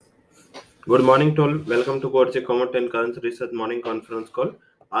Good morning toll welcome to Korche कॉमोट and currency research morning conference call.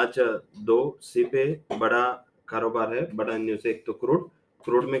 आज दो सी पे बड़ा कारोबार है, बड़ा न्यूज है। एक तो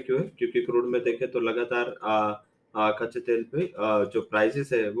क्रूड में क्यों है, क्योंकि क्रूड में देखे तो लगातार कच्चे तेल पे जो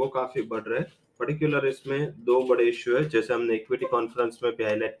प्राइसेस है वो काफी बढ़ रहे हैं। पर्टिकुलर इसमें दो बड़े इश्यू है, जैसे हमने इक्विटी कॉन्फ्रेंस में भी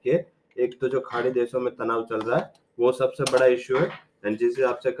हाईलाइट किए। एक तो जो खाड़ी देशों में तनाव चल रहा है वो सबसे बड़ा इश्यू है, एंड जिस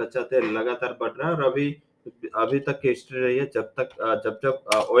हिसाब से कच्चा तेल लगातार बढ़ रहा है। और अभी अभी तक की हिस्ट्री रही है, जब तक जब जब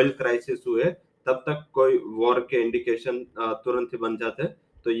ऑयल क्राइसिस हुए तब तक कोई वॉर के इंडिकेशन तुरंत ही बन जाते हैं।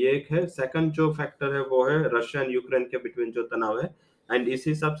 तो ये एक है। सेकंड जो फैक्टर है वो है रशिया एंड यूक्रेन के बिटवीन जो तनाव है। एंड इसी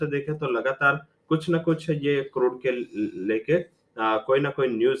हिसाब से देखें तो लगातार कुछ ना कुछ ये क्रूड के लेके कोई ना कोई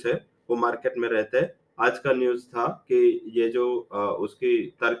न्यूज है वो मार्केट में रहते हैं। आज का न्यूज था कि ये जो उसकी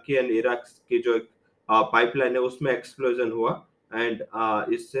तुर्की एंड इराक की जो पाइपलाइन है उसमें एक्सप्लोजन हुआ। एंड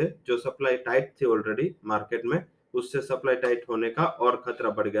इससे जो सप्लाई टाइट थी ऑलरेडी मार्केट में, उससे सप्लाई टाइट होने का और खतरा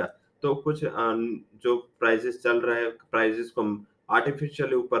बढ़ गया। तो कुछ जो प्राइसेस चल रहा है, प्राइसेस को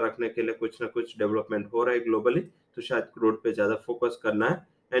आर्टिफिशियली ऊपर रखने के लिए कुछ ना कुछ डेवलपमेंट हो रहा है ग्लोबली। तो शायद क्रूड पे ज्यादा फोकस करना है,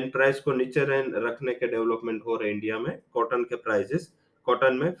 एंड प्राइस को नीचे रखने के डेवलपमेंट हो रहे हैं इंडिया में। कॉटन के प्राइसेस,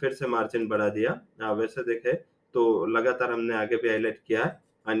 कॉटन में फिर से मार्जिन बढ़ा दिया। वैसे देखे तो लगातार हमने आगे भी हाईलाइट किया है।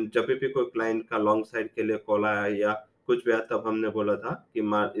 एंड जब भी कोई क्लाइंट का लॉन्ग साइड के लिए कॉल आया या कुछ भी आया, तब हमने बोला था कि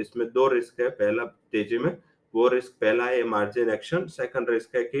इसमें दो रिस्क है। पहला तेजी में, वो रिस्क पहला है मार्जिन एक्शन। सेकंड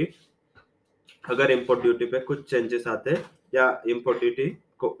रिस्क है कि अगर इंपोर्ट ड्यूटी पे कुछ चेंजेस आते या इंपोर्ट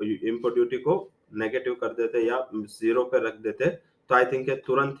ड्यूटी को नेगेटिव कर देते या जीरो पे रख देते, तो आई थिंक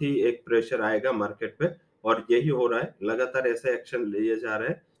तुरंत ही एक प्रेशर आएगा मार्केट पे। और यही हो रहा है, लगातार ऐसे एक्शन लिए जा रहे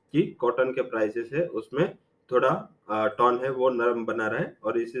हैं कि कॉटन के प्राइसेस है उसमें थोड़ा टॉन है वो नरम बना रहा है,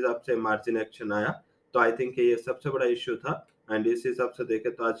 और इस हिसाब से मार्जिन एक्शन आया। तो आई थिंक ये सबसे बड़ा इश्यू था। एंड इस हिसाब से देखे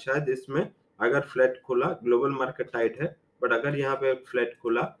तो आज शायद इसमें अगर फ्लैट खुला, ग्लोबल मार्केट टाइट है, बट अगर यहाँ पे फ्लैट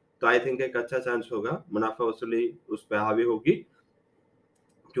खुला तो आई थिंक एक अच्छा चांस होगा, मुनाफा वसूली उस पर हावी होगी।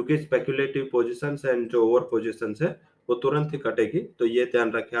 क्योंकि स्पेकुलेटिव पोजीशंस एंड जो ओवर पोजीशंस है वो तुरंत ही कटेगी। तो ये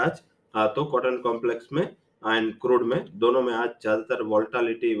ध्यान रखें आज। तो कॉटन कॉम्प्लेक्स में एंड क्रूड में, दोनों में आज ज्यादातर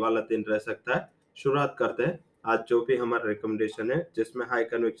वोलेटिलिटी वाला दिन रह सकता है। शुरुआत करते हैं। आज जो भी हमारा रिकमेंडेशन है, जिसमें हाई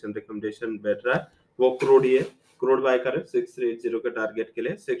कन्विक्शन रिकमेंडेशन बैठ रहा है, वो क्रूड ही है। क्रूड बाय करें 6380 के टारगेट के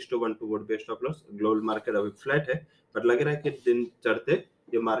लिए। 6212 would be stop loss. Global market अभी फ्लैट है, बट लग रहा है कि दिन चढ़ते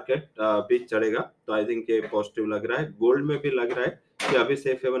ये मार्केट भी चढ़ेगा। तो आई थिंक ये पॉजिटिव लग रहा है। गोल्ड में भी लग रहा है कि अभी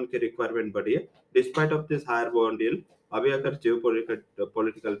सेफ हेवन की रिक्वायरमेंट बढ़ी है despite of this higher bond deal. अभी अगर जियो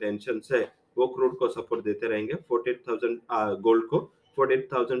पॉलिटिकल टेंशन है वो क्रूड को सपोर्ट देते रहेंगे। 48,000 गोल्ड को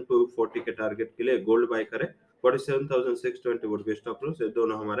 48,000 टू 40 के टारगेट के लिए गोल्ड बाय करें। 47,620 वुड बी स्टॉप लॉस। ये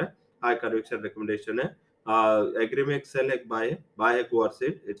दोनों हमारे हाई कन्विक्शन रिकमेंडेशन है। एग्रीमेक सेल एक बाय एक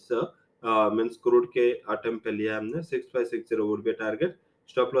वारसीट। इट्स मींस क्रूड के अटेम्प्ट पे लिया हमने। 6560 would be target.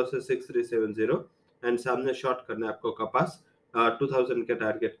 Stop loss है 6370। एंड सामने शॉर्ट करना है आपको कपास 2000 के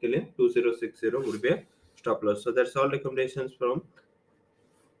टारगेट के लिए। 2060 would be stop loss. So that's all recommendations from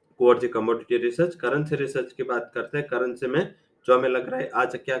towards the commodity research. Currency research की बात करते हैं। करेंसी में जो हमें लग रहा है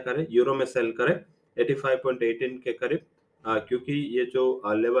आज क्या करें, यूरो में सेल करें 85.18 के करीब। क्योंकि ये जो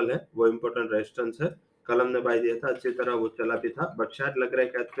लेवल है वो इम्पोर्टेंट रेजिस्टेंस है। कल हमने बाय दिया था, अच्छी तरह वो चला भी था, बट शायद लग रहा है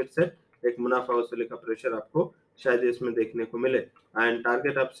कि फिर से एक मुनाफा वसूली का प्रेशर आपको शायद इसमें देखने को मिले। एंड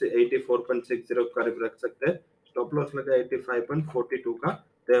टारगेट आप से 84.60 करीब रख सकते हैं। स्टॉप लॉस लगा 85.42 का।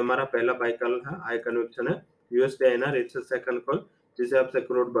 तो हमारा पहला बाय कल है, हाई कन्विक्शन है। USD INR it's second call. जिस हिसाब से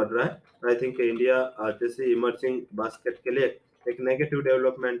क्रूड बढ़ रहा है, आई थिंक इंडिया जैसे इमर्जिंग बास्केट के लिए एक नेगेटिव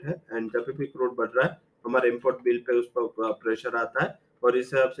डेवलपमेंट है। एंड जब भी क्रूड बढ़ रहा है हमारे इंपोर्ट बिल पे उस पर प्रेशर आता है, और इस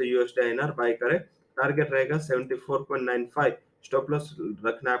हिसाब से यूएसडी आईएनआर बाय करें। टारगेट रहेगा 74.95। स्टॉप लॉस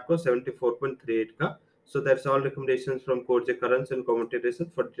रखना है आपको 74.38 का। So that's all recommendations from Coach Currents and Commodity Research.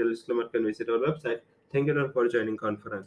 For detailed disclaimer, can visit our website. Thank you for joining conference.